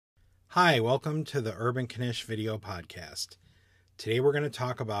Hi, welcome to the Urban Knish video podcast. Today we're going to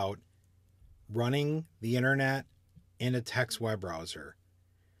talk about running the internet in a text web browser.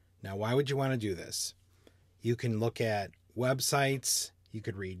 Now, why would you want to do this? You can look at websites, you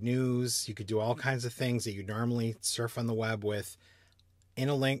could read news, you could do all kinds of things that you normally surf on the web with in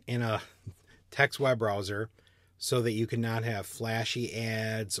a text web browser, so that you can not have flashy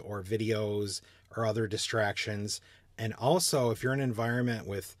ads or videos or other distractions. And also, if you're in an environment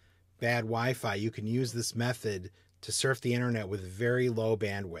with bad Wi-Fi, you can use this method to surf the internet with very low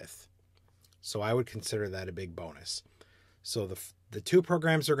bandwidth. So I would consider that a big bonus. So the two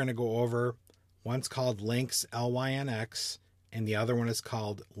programs we're going to go over, one's called Lynx, L-Y-N-X, and the other one is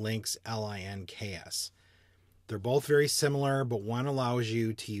called Lynx, L-I-N-K-S. They're both very similar, but one allows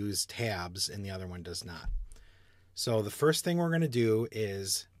you to use tabs and the other one does not. So the first thing we're going to do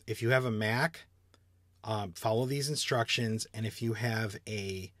is, if you have a Mac, follow these instructions, and if you have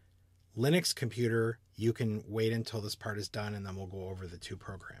a Linux computer, you can wait until this part is done and then we'll go over the two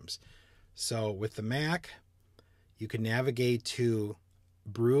programs. So with the Mac, you can navigate to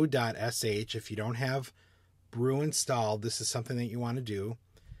brew.sh. If you don't have Brew installed, this is something that you want to do.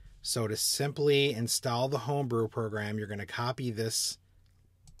 So to simply install the Homebrew program, you're going to copy this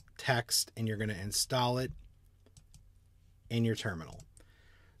text and you're going to install it in your terminal.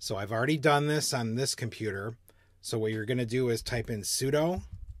 So I've already done this on this computer. So what you're going to do is type in sudo,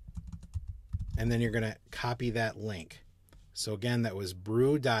 and then you're going to copy that link. So again, that was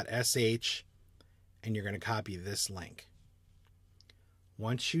brew.sh, and you're going to copy this link.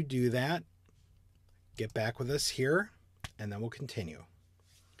 Once you do that, get back with us here, and then we'll continue.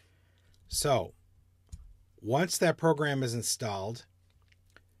 So once that program is installed,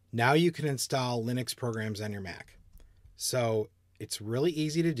 now you can install Linux programs on your Mac. So it's really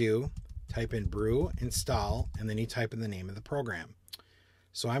easy to do. Type in brew, install, and then you type in the name of the program.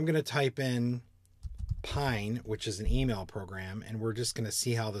 So I'm going to type in Pine, which is an email program, and we're just going to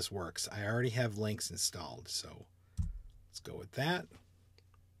see how this works. I already have Lynx installed, so let's go with that,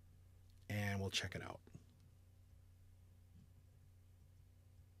 and we'll check it out.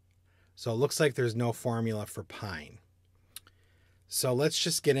 So it looks like there's no formula for Pine. So let's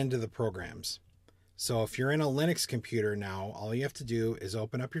just get into the programs. So if you're in a Linux computer now, all you have to do is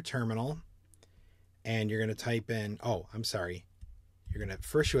open up your terminal, and you're going to type in,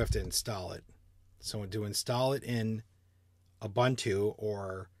 first you have to install it. So to install it in Ubuntu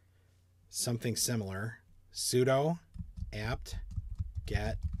or something similar, sudo apt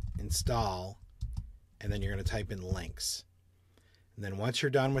get install, and then you're going to type in Lynx. And then once you're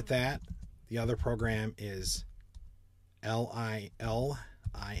done with that, the other program is Links.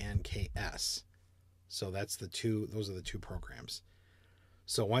 So those are the two programs.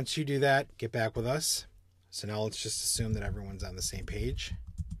 So once you do that, get back with us. So now let's just assume that everyone's on the same page.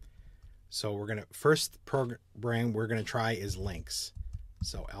 So first program we're going to try is Lynx.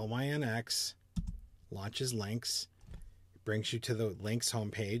 So Lynx launches Lynx. It brings you to the Lynx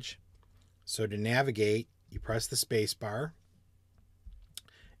homepage. So to navigate, you press the space bar.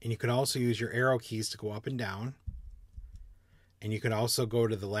 And you can also use your arrow keys to go up and down. And you can also go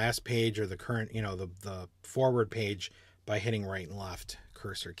to the last page or the current, the forward page by hitting right and left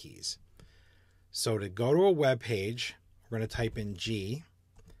cursor keys. So to go to a web page, we're going to type in G.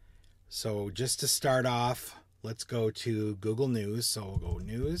 So just to start off, let's go to Google News. So we'll go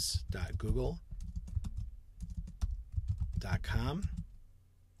news.google.com.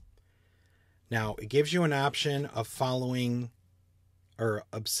 Now it gives you an option of following or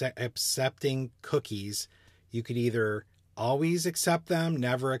accepting cookies. You could either always accept them,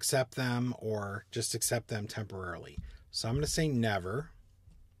 never accept them, or just accept them temporarily. So I'm going to say never.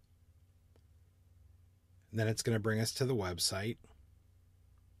 And then it's going to bring us to the website.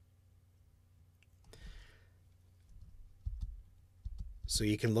 So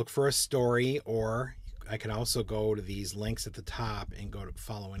you can look for a story, or I can also go to these links at the top and go to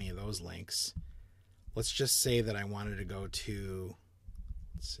follow any of those links. Let's just say that I wanted to go to,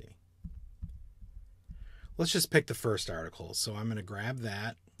 let's just pick the first article. So I'm going to grab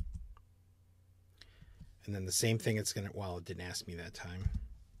that. And then the same thing it didn't ask me that time.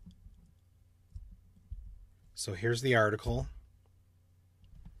 So here's the article.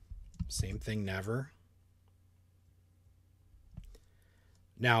 Same thing, never.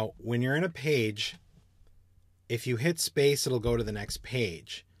 Now, when you're in a page, if you hit space, it'll go to the next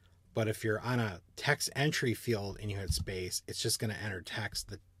page. But if you're on a text entry field and you hit space, it's just going to enter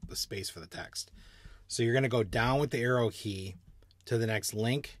text, the space for the text. So you're going to go down with the arrow key to the next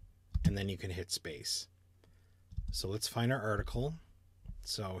link, and then you can hit space. So let's find our article.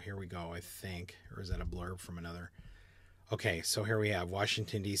 So here we go, I think. Or is that a blurb from another? Okay, so here we have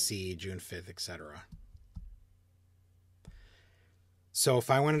Washington, D.C., June 5th, etc. So if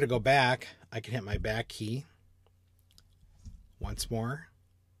I wanted to go back, I can hit my back key. Once more.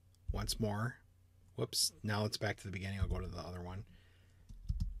 Whoops, now it's back to the beginning. I'll go to the other one.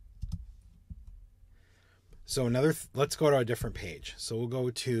 So let's go to a different page. So we'll go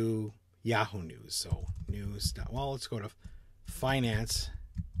to Yahoo News. So let's go to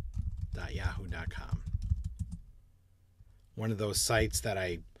finance.yahoo.com. One of those sites that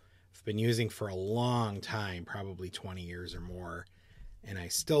I've been using for a long time, probably 20 years or more, and I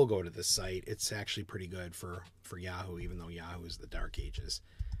still go to this site. It's actually pretty good for Yahoo, even though Yahoo is the dark ages.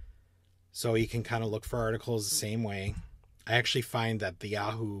 So you can kind of look for articles the same way. I actually find that the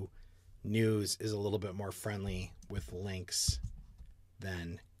Yahoo News is a little bit more friendly with links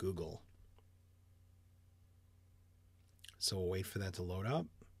than Google. So we'll wait for that to load up.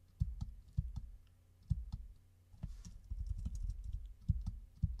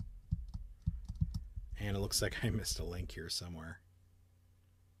 And it looks like I missed a link here somewhere.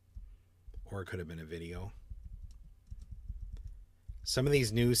 Or it could have been a video. Some of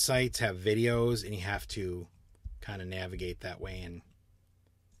these news sites have videos and you have to kind of navigate that way. And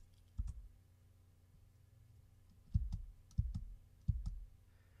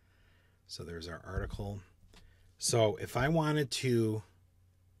so there's our article. So if I wanted to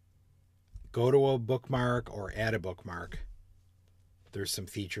go to a bookmark or add a bookmark, there's some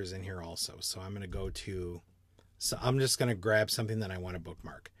features in here also. So I'm going to I'm just going to grab something that I want to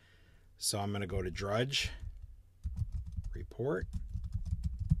bookmark. So I'm going to go to Drudge, Report,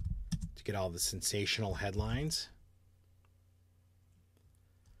 to get all the sensational headlines.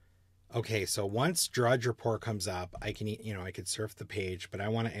 Okay, so once Drudge Report comes up, I could surf the page, but I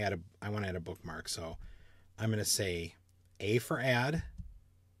want to add a bookmark. So I'm going to say A for add,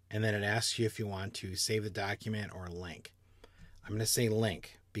 and then it asks you if you want to save the document or link. I'm going to say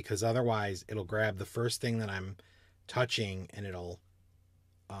link because otherwise it'll grab the first thing that I'm touching and it'll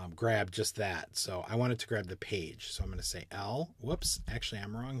grab just that. So I want it to grab the page. So I'm going to say L. Whoops, actually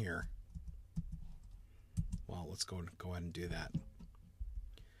I'm wrong here. Well, let's go ahead and do that.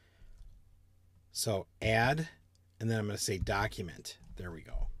 So add, and then I'm going to say document. There we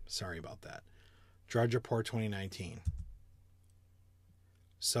go. Sorry about that. Drudge Report 2019.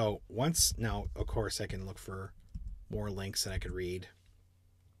 So now, of course, I can look for more links that I could read.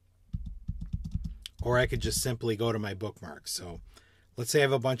 Or I could just simply go to my bookmarks. So let's say I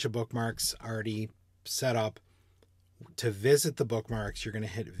have a bunch of bookmarks already set up. To visit the bookmarks, you're going to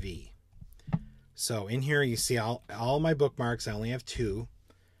hit V. So in here you see all my bookmarks. I only have 2.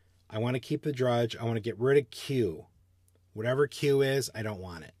 I want to keep the Drudge. I want to get rid of Q. Whatever Q is, I don't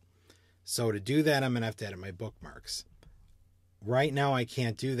want it. So to do that, I'm going to have to edit my bookmarks. Right now I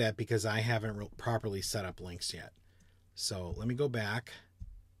can't do that because I haven't properly set up links yet. So let me go back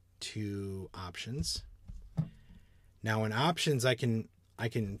to options. Now in options, I can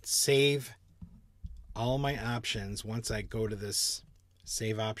save all my options. Once I go to this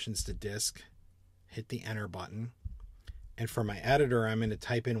save options to disk, hit the enter button. And for my editor, I'm going to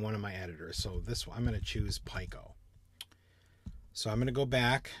type in one of my editors. So this one, I'm going to choose Pico. So I'm going to go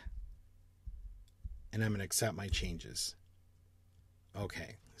back and I'm going to accept my changes.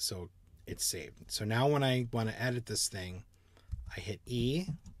 Okay, so it's saved. So now when I want to edit this thing, I hit E.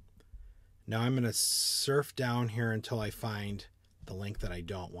 Now I'm going to surf down here until I find the link that I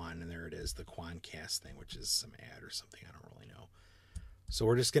don't want. And there it is, the Quantcast thing, which is some ad or something. I don't really know. So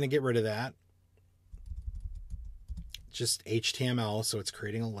we're just going to get rid of that. Just HTML, so it's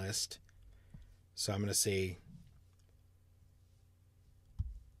creating a list. So I'm going to say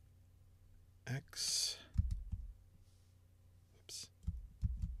X. Oops.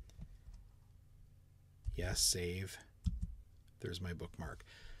 Yes, save. There's my bookmark.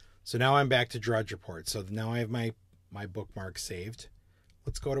 So now I'm back to Drudge Report. So now I have my bookmark saved.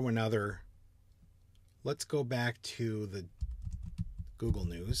 Let's go back to the Google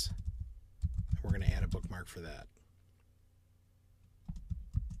News. We're going to add a bookmark for that.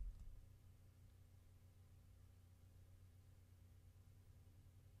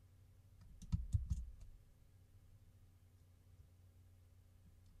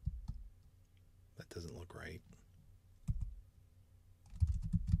 That doesn't look right.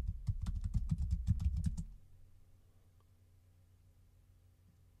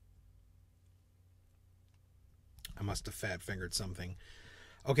 I must have fat fingered something.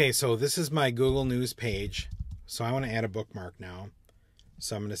 Okay, so this is my Google News page. So I want to add a bookmark now.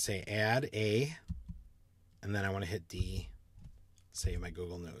 So I'm going to say add a, and then I want to hit D, save my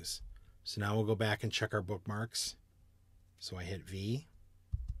Google News. So now we'll go back and check our bookmarks. So I hit V.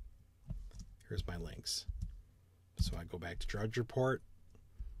 Here's my links. So I go back to Drudge Report.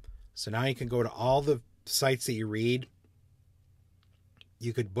 So now you can go to all the sites that you read.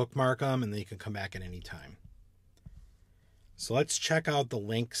 You could bookmark them, and then you can come back at any time. So let's check out the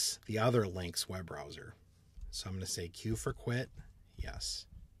Lynx, the other Lynx web browser. So I'm going to say Q for quit. Yes.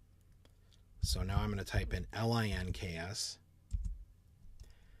 So now I'm going to type in Links.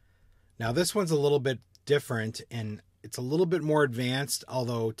 Now this one's a little bit different, and it's a little bit more advanced,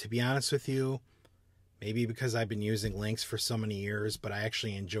 although to be honest with you, maybe because I've been using Lynx for so many years, but I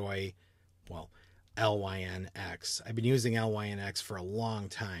actually enjoy, well, Lynx. I've been using Lynx for a long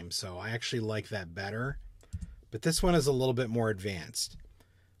time, so I actually like that better. But this one is a little bit more advanced.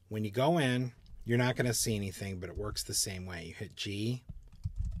 When you go in, you're not going to see anything, but it works the same way. You hit G.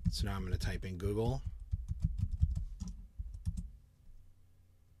 So now I'm going to type in Google.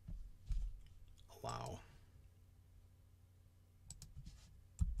 Allow.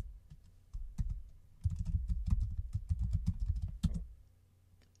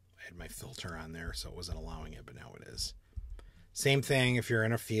 I had my filter on there, so it wasn't allowing it, but now it is. Same thing if you're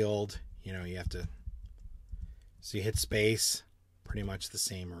in a field, you know, you have to, so you hit space, pretty much the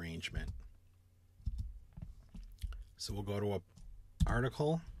same arrangement. So we'll go to an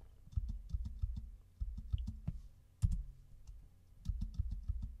article.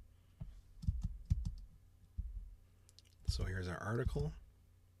 So here's our article.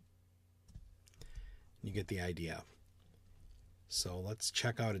 You get the idea. So let's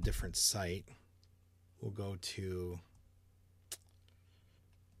check out a different site. We'll go to,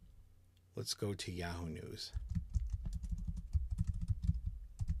 let's go to Yahoo News.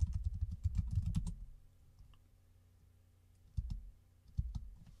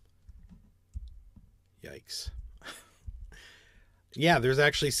 Yikes. Yeah, there's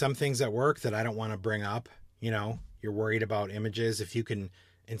actually some things that work that I don't want to bring up. You know, you're worried about images. If you can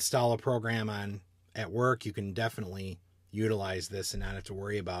install a program at work, you can definitely utilize this and not have to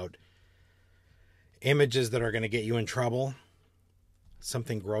worry about images that are going to get you in trouble.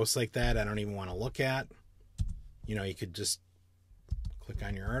 Something gross like that I don't even want to look at. You know, you could just click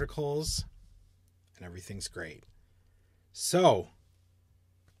on your articles and everything's great. So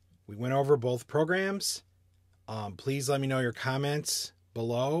we went over both programs. Please let me know your comments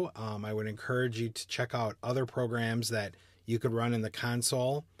below. I would encourage you to check out other programs that you could run in the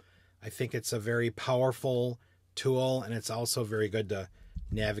console. I think it's a very powerful tool, and it's also very good to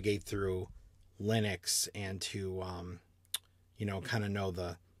navigate through Linux and to, you know, kind of know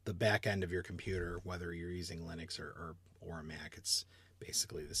the back end of your computer, whether you're using Linux or a Mac. It's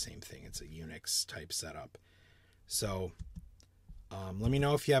basically the same thing. It's a Unix type setup. So let me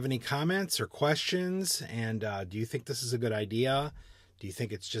know if you have any comments or questions, and do you think this is a good idea? Do you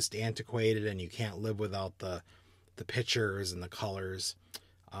think it's just antiquated and you can't live without the pictures and the colors?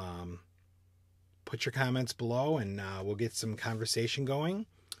 Put your comments below, and we'll get some conversation going.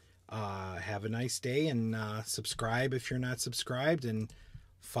 Have a nice day, and subscribe if you're not subscribed, and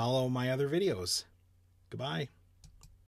follow my other videos. Goodbye.